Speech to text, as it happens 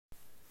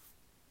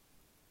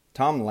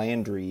Tom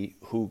Landry,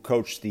 who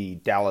coached the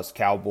Dallas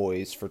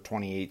Cowboys for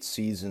 28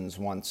 seasons,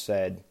 once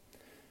said,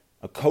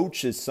 "A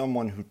coach is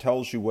someone who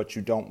tells you what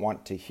you don't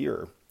want to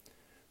hear,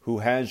 who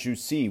has you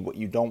see what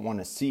you don't want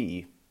to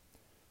see,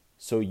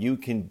 so you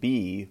can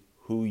be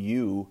who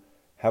you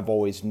have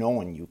always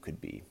known you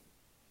could be."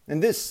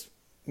 And this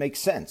makes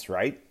sense,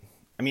 right?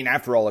 I mean,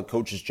 after all, a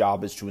coach's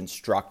job is to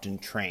instruct and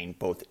train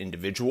both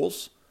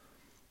individuals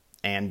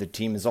and the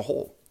team as a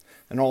whole.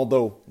 And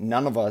although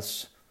none of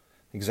us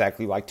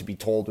exactly like to be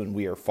told when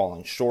we are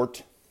falling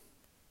short,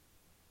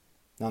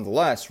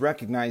 nonetheless,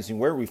 recognizing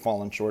where we've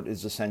fallen short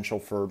is essential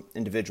for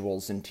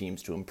individuals and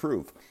teams to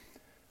improve.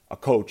 A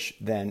coach,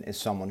 then, is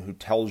someone who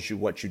tells you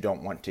what you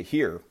don't want to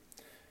hear,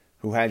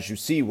 who has you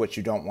see what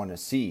you don't want to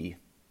see.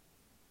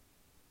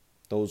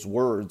 Those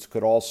words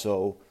could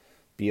also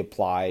be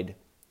applied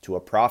to a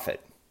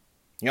prophet.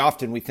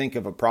 Often we think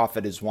of a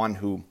prophet as one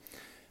who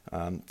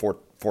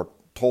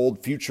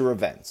foretold future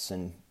events,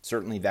 and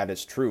certainly that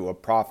is true. A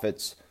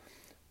prophet's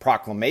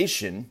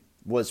proclamation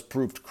was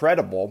proved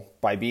credible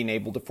by being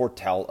able to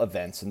foretell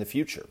events in the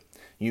future.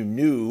 You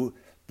knew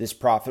this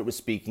prophet was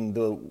speaking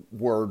the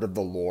word of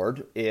the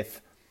Lord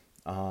if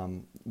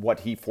what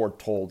he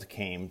foretold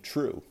came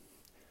true.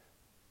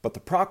 But the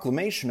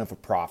proclamation of a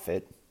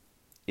prophet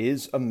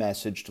is a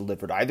message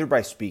delivered either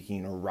by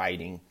speaking or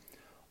writing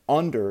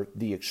under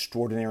the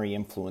extraordinary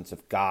influence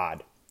of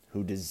God,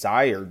 who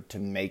desired to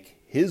make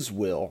his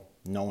will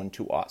known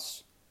to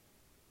us.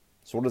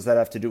 So what does that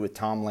have to do with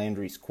Tom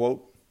Landry's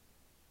quote?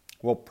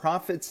 Well,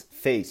 prophets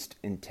faced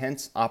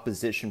intense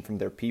opposition from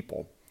their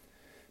people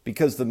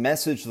because the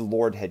message the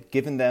Lord had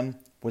given them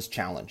was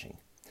challenging.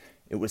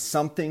 It was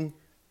something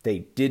they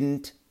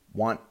didn't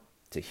want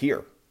to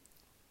hear.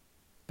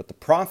 But the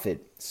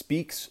prophet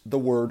speaks the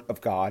word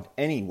of God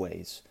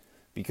anyways,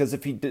 because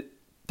if he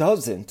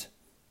doesn't,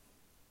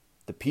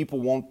 the people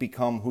won't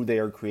become who they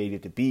are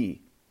created to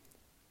be,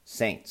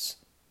 saints.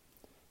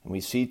 And we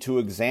see two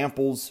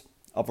examples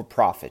of a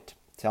prophet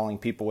telling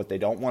people what they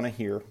don't want to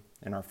hear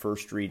in our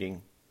first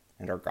reading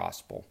and our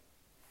gospel.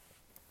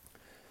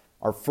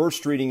 Our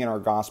first reading and our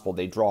gospel,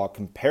 they draw a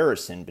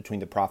comparison between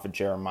the prophet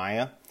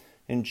Jeremiah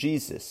and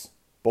Jesus.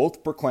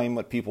 Both proclaim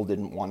what people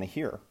didn't want to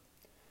hear.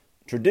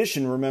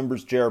 Tradition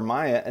remembers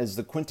Jeremiah as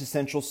the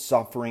quintessential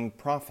suffering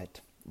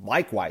prophet.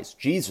 Likewise,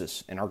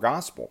 Jesus in our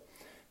gospel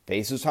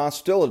faces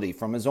hostility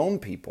from his own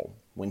people.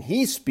 When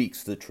he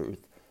speaks the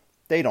truth,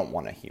 they don't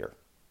want to hear.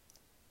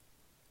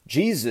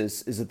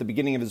 Jesus is at the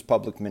beginning of his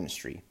public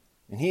ministry,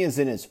 and he is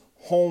in his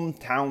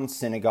hometown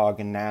synagogue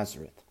in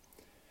Nazareth.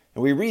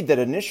 And we read that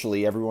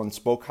initially everyone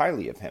spoke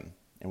highly of him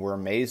and were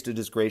amazed at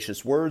his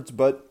gracious words,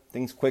 but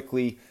things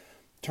quickly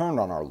turned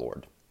on our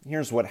Lord.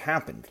 Here's what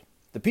happened.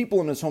 The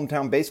people in his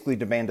hometown basically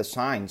demand a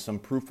sign, some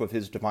proof of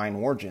his divine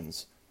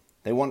origins.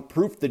 They want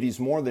proof that he's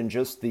more than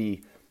just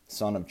the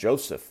son of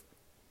Joseph.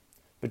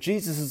 But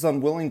Jesus is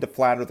unwilling to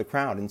flatter the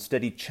crowd.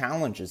 Instead, he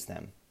challenges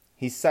them.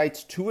 He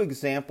cites two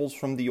examples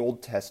from the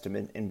Old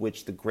Testament in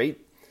which the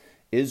great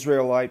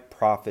Israelite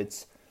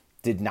prophets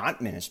did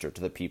not minister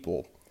to the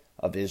people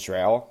of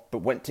Israel,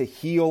 but went to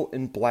heal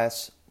and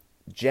bless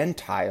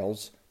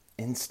Gentiles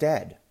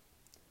instead.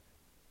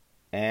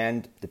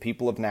 And the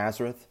people of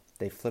Nazareth,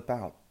 they flip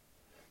out.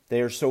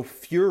 They are so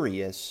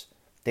furious,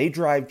 they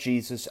drive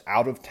Jesus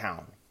out of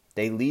town.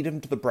 They lead him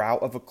to the brow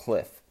of a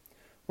cliff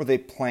where they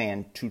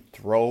plan to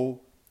throw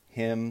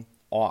him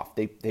off.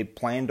 They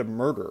plan to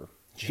murder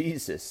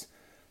Jesus.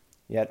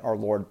 Yet our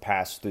Lord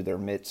passed through their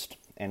midst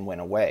and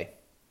went away.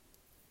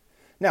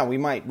 Now, we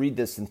might read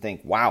this and think,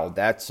 wow,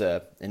 that's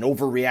an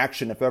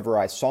overreaction if ever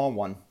I saw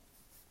one.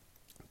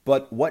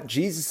 But what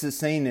Jesus is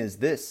saying is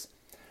this: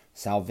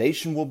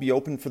 salvation will be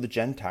open for the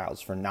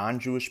Gentiles, for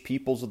non-Jewish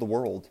peoples of the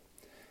world.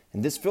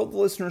 And this filled the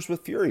listeners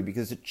with fury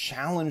because it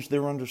challenged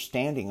their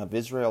understanding of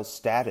Israel's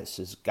status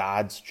as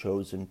God's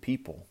chosen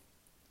people.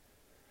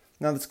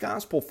 Now, this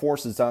gospel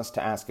forces us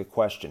to ask a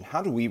question.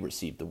 How do we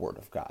receive the word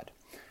of God?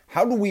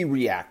 How do we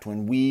react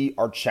when we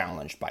are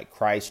challenged by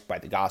Christ, by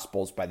the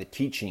Gospels, by the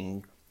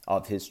teaching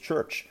of his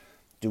church?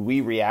 Do we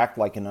react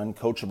like an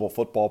uncoachable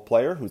football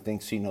player who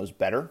thinks he knows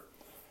better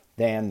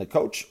than the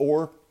coach?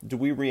 Or do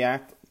we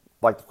react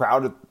like the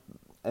crowd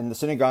in the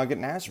synagogue at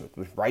Nazareth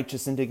with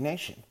righteous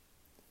indignation?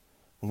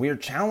 When we are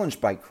challenged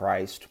by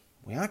Christ,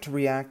 we ought to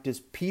react as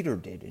Peter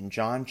did in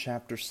John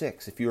chapter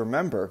 6. If you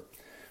remember,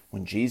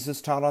 when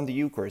Jesus taught on the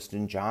Eucharist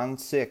in John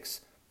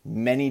 6,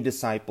 many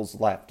disciples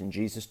left, and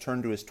Jesus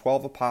turned to his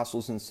 12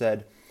 apostles and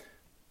said,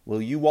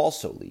 "Will you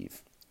also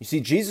leave?" You see,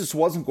 Jesus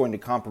wasn't going to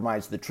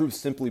compromise the truth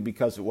simply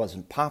because it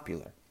wasn't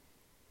popular.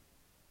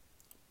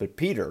 But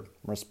Peter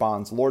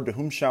responds, "Lord, to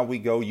whom shall we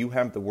go? You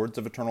have the words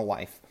of eternal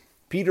life."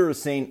 Peter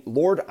is saying,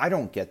 "Lord, I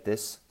don't get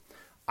this.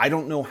 I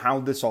don't know how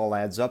this all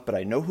adds up, but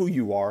I know who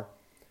you are,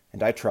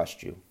 and I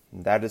trust you."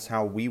 And that is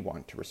how we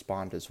want to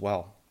respond as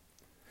well.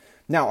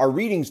 Now, our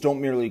readings don't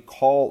merely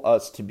call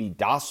us to be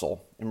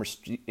docile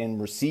in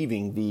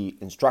receiving the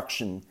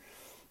instruction,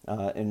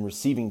 in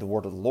receiving the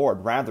word of the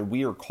Lord. Rather,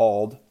 we are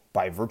called,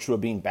 by virtue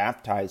of being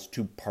baptized,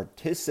 to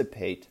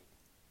participate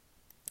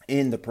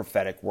in the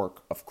prophetic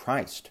work of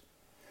Christ.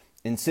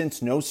 And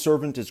since no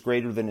servant is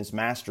greater than his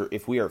master,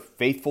 if we are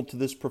faithful to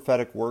this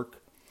prophetic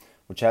work,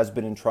 which has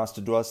been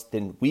entrusted to us,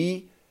 then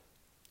we,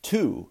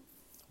 too,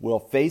 will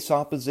face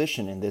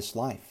opposition in this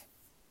life.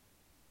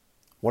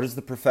 What is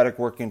the prophetic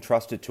work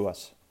entrusted to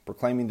us?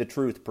 Proclaiming the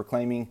truth,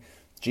 proclaiming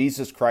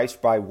Jesus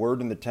Christ by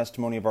word and the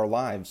testimony of our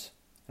lives.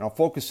 And I'll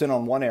focus in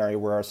on one area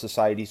where our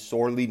society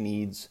sorely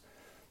needs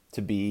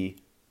to be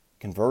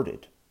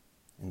converted.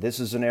 And this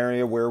is an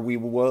area where we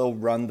will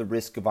run the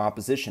risk of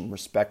opposition,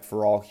 respect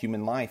for all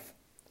human life.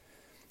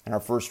 In our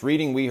first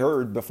reading, we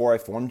heard, "Before I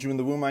formed you in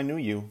the womb, I knew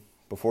you.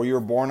 Before you were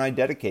born, I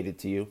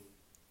dedicated you."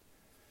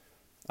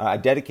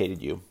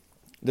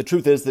 The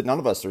truth is that none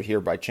of us are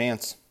here by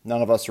chance.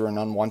 None of us are an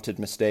unwanted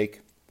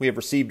mistake. We have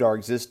received our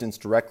existence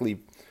directly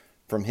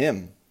from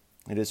Him.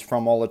 It is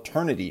from all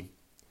eternity.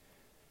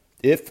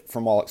 If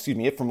from all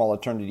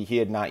eternity He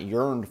had not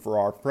yearned for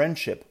our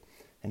friendship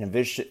and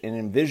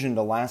envisioned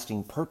a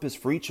lasting purpose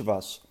for each of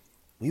us,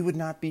 we would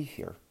not be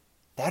here.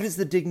 That is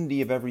the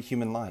dignity of every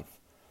human life.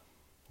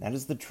 That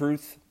is the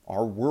truth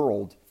our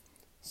world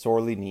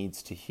sorely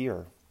needs to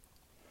hear.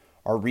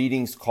 Our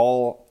readings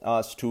call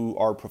us to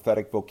our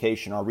prophetic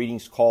vocation. Our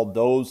readings call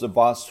those of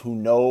us who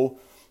know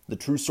the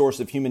true source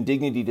of human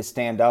dignity to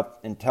stand up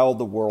and tell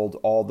the world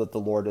all that the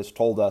Lord has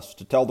told us,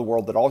 to tell the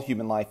world that all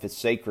human life is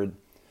sacred,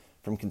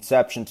 from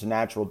conception to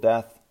natural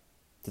death,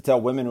 to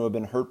tell women who have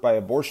been hurt by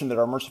abortion that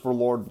our merciful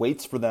Lord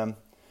waits for them,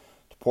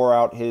 to pour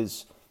out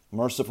His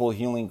merciful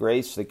healing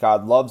grace, that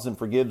God loves and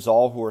forgives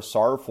all who are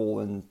sorrowful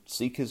and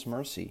seek His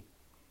mercy,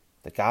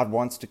 that God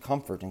wants to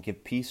comfort and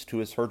give peace to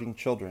His hurting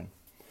children.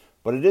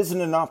 But it isn't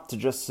enough to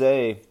just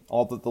say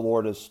all that the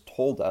Lord has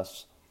told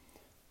us.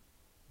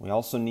 We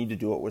also need to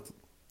do it with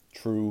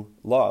true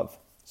love.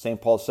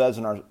 St. Paul says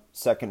in our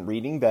second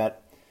reading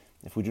that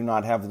if we do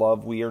not have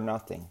love, we are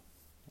nothing.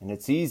 And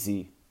it's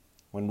easy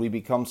when we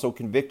become so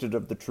convicted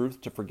of the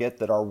truth to forget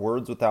that our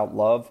words without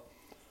love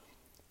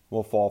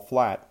will fall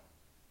flat.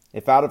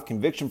 If out of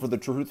conviction for the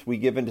truth we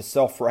give into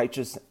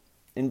self-righteous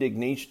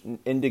indignation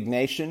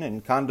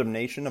and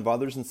condemnation of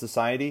others in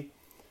society,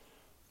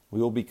 we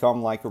will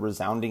become like a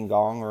resounding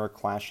gong or a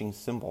clashing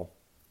cymbal,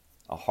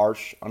 a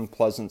harsh,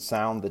 unpleasant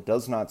sound that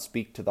does not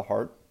speak to the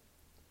heart.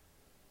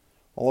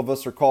 All of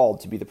us are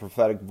called to be the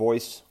prophetic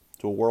voice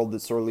to a world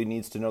that sorely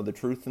needs to know the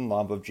truth and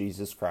love of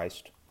Jesus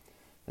Christ.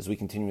 As we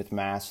continue with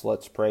Mass,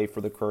 let's pray for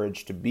the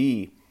courage to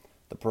be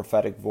the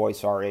prophetic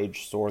voice our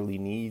age sorely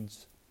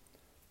needs.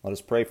 Let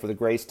us pray for the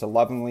grace to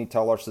lovingly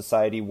tell our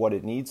society what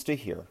it needs to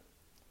hear,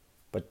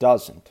 but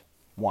doesn't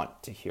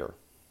want to hear.